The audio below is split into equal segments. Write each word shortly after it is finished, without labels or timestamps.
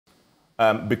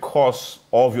because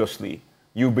obviously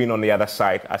you've been on the other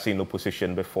side as in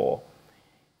opposition before.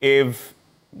 If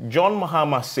John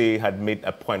Mahama say had made an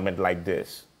appointment like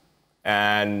this,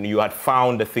 and you had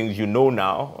found the things you know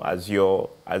now as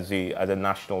a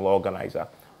national organizer,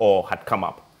 or had come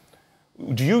up,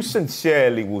 do you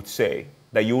sincerely would say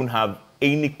that you won't have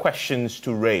any questions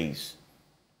to raise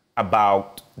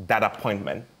about that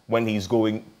appointment when he's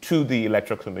going to the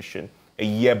Electoral Commission a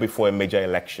year before a major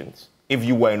elections, if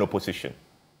you were in opposition?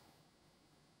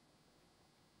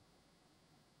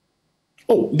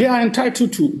 Oh, they are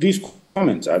entitled to these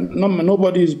comments, and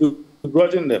nobody is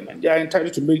begrudging them, and they are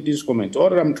entitled to make these comments. All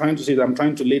that I'm trying to say is I'm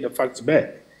trying to lay the facts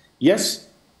bare. Yes,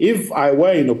 if I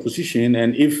were in opposition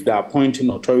and if the appointing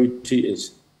authority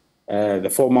is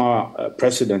the former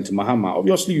President Mahama,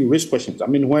 obviously you raise questions. I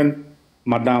mean, when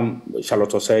Madam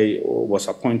Charlotte Osei was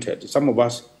appointed, some of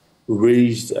us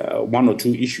raised one or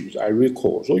two issues, I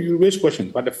recall. So you raise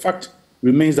questions, but the fact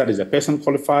remains that is the person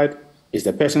qualified? Is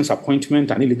the person's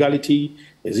appointment an illegality?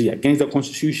 Is he against the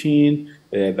Constitution?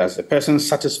 Does the person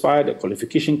satisfy the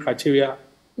qualification criteria?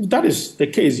 If that is the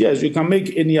case, yes, you can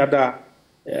make any other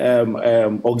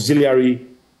auxiliary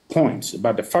points.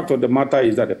 But the fact of the matter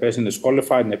is that the person is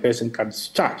qualified and the person can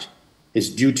discharge his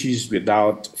duties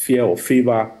without fear or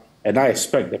favor, and I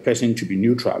expect the person to be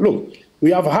neutral. Look,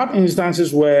 we have had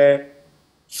instances where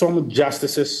some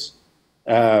justices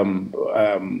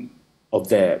of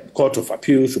the Court of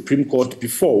Appeal, Supreme Court,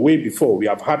 way before, we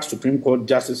have had Supreme Court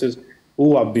justices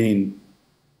who have been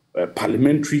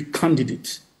parliamentary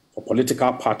candidates for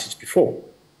political parties before,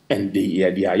 and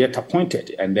they are yet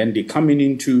appointed, and then they come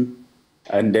into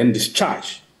and then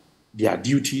discharge their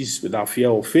duties without fear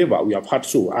or favor. We have had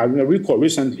so. I recall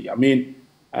recently, I mean,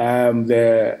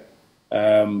 the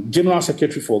General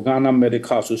Secretary for Ghana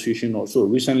Medical Association also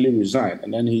recently resigned,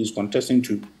 and then he is contesting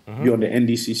to be on the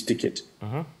NDC's ticket.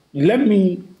 Let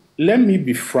me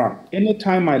be frank.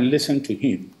 Anytime I listen to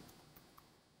him,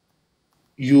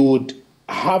 you would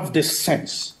have this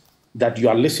sense that you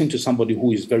are listening to somebody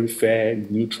who is very fair,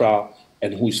 neutral,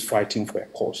 and who is fighting for a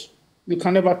cause. You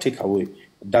can never take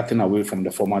that thing away from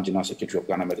the former General Secretary of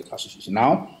Ghana Medical Association.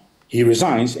 Now, he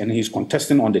resigns and he's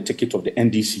contesting on the ticket of the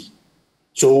NDC.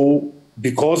 So,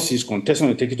 because he's contesting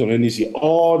on the ticket of the NDC,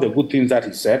 all the good things that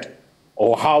he said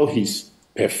or how he's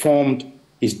performed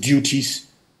his duties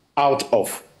out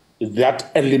of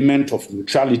that element of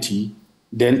neutrality,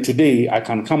 then today I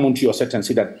can come onto your set and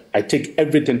say that I take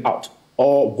everything out,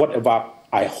 or whatever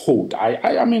I hold. I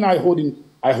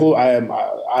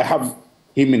have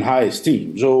him in high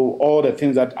esteem. So all the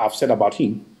things that I've said about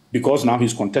him, because now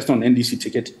he's contesting on NDC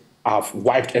ticket, I've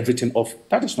wiped everything off.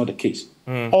 That is not the case.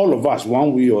 All of us,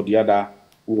 one way or the other,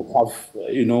 will have,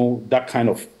 that kind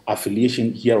of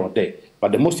affiliation here or there.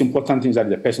 But the most important thing is that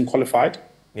the person qualified.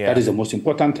 Yeah. That is the most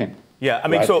important thing. Yeah, I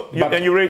mean, right? And you